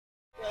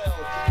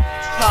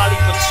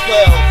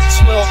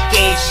12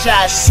 gauge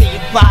shots to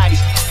your body.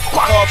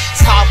 Off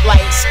top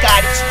like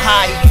Scotty's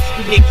potty.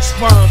 You niggas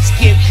worms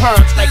get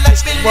perms like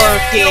this the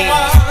word did.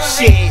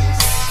 Shit.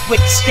 With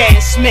the Stan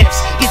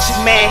Smiths, get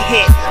your man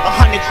hit.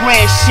 100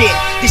 grand shit,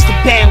 this the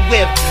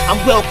bandwidth. I'm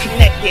well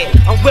connected,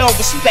 I'm well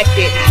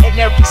respected in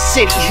every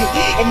city,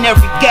 in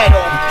every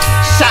ghetto.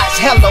 Shots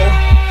hello,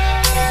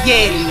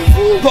 yeah,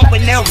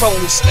 blowing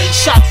arrows.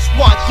 Shots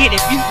one, get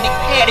it, you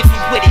nigga had to be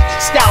with it.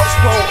 Styles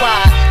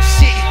worldwide,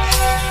 shit.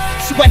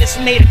 Sweaters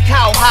made of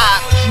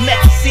cowhide,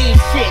 magazine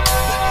shit.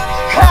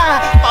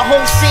 Ha, my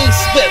whole scene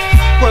swift.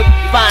 Work,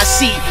 find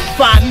seat,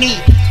 find me.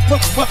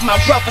 With my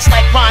brothers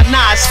like Ron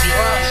Nosby,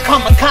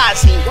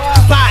 Kamikaze,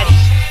 Body,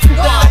 you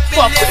wanna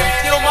fuck with him.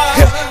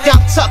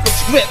 Young Tucker's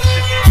grip,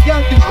 Young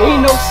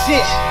ain't no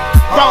shit.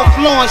 Ralph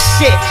Lauren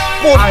shit,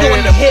 40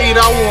 doing the hit.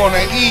 I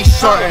wanna eat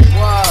something.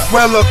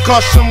 Well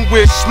accustomed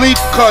with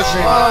sleep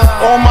cousin.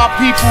 All my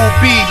people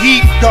be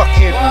heat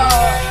ducking,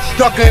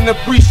 ducking the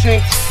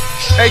precinct.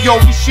 Hey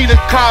yo, we see the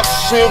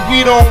cops and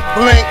we don't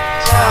blink.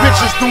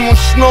 Bitches doing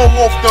snow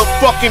off the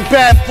fucking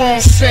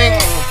bathroom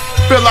sink.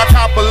 Feel like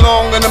I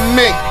belong in a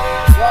mink.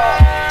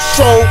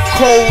 So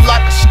cold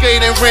like a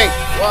skating rink.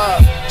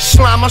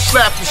 Slime, I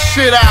slap the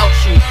shit out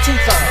you. 2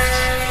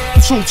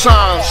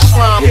 times.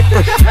 Slime.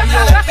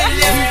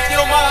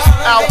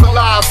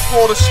 Alkalize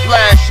for the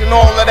splash and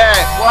all of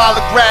that.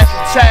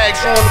 Holographic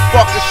tags on the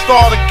fucking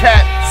starter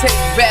cap. Take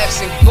raps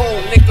and go,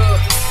 nigga.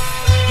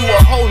 You a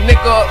hoe,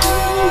 nigga.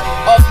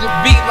 Off the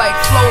beat like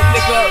flow,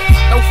 nigga.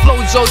 No flow,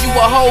 Joe, you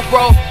a hoe,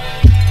 bro.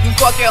 You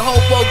fucking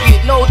hobo,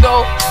 get no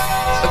dough.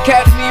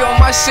 Academy on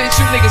my shit,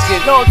 you niggas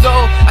get no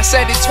dough. I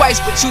said it twice,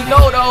 but you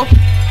know though.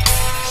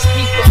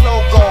 Speak the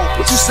logo,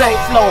 what you say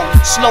flow,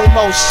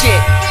 slow-mo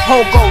shit,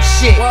 hogo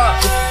shit.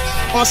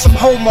 On some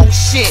homo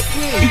shit,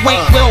 you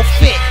ain't well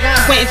fit,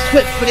 you ain't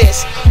equipped for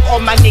this. All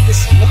my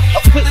niggas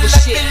equipped with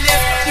shit.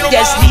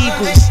 Yes,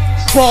 Eagles,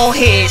 ball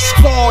heads,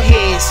 skull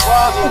heads.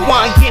 Who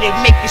wanna get it,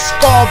 make your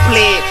skull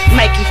bleed.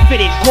 Nike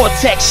fitted,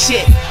 Gore-Tex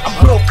shit. I'm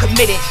real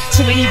committed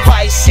to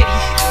anybody's city.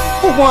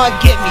 Who wanna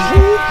get me?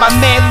 My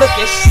man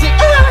looking sick.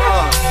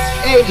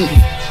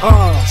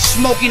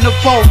 Smoking the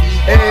bogey.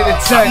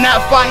 I'm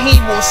not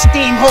Fahim or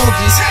steam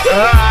hoagies.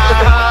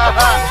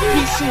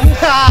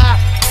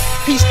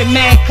 Peace to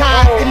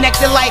mankind,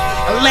 connected like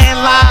a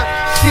landline.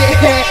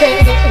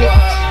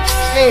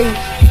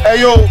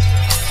 Hey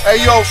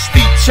yo,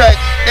 steep check,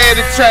 air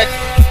the check,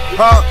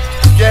 huh?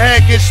 Your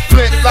head gets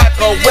split like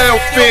a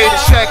welfare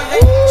check.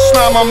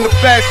 Slime, I'm the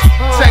best.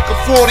 Take a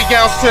 40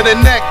 ounce to the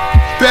neck.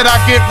 Bet I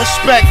get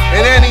respect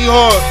in any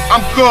hood.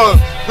 I'm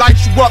good. Light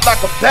you up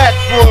like a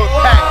backwood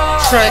pack.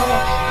 Trent.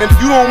 If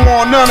you don't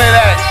want none of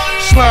that,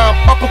 Slime,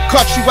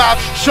 uppercut you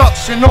out your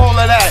chucks and all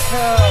of that.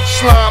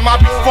 Slime, I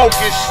be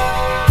focused.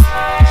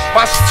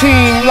 My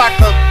team like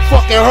a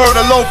fucking herd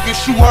of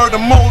locusts. You heard the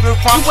motive.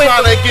 I'm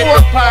trying to get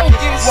the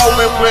pockets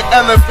rolling with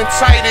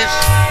elephantitis.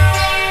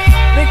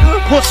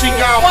 Pussy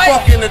got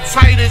fucking the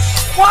tightest.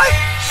 What?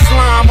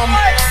 Slime, I'm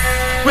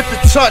with the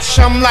touch,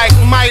 I'm like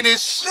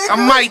Midas. I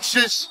might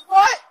just.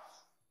 What?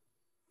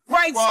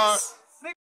 Righteous.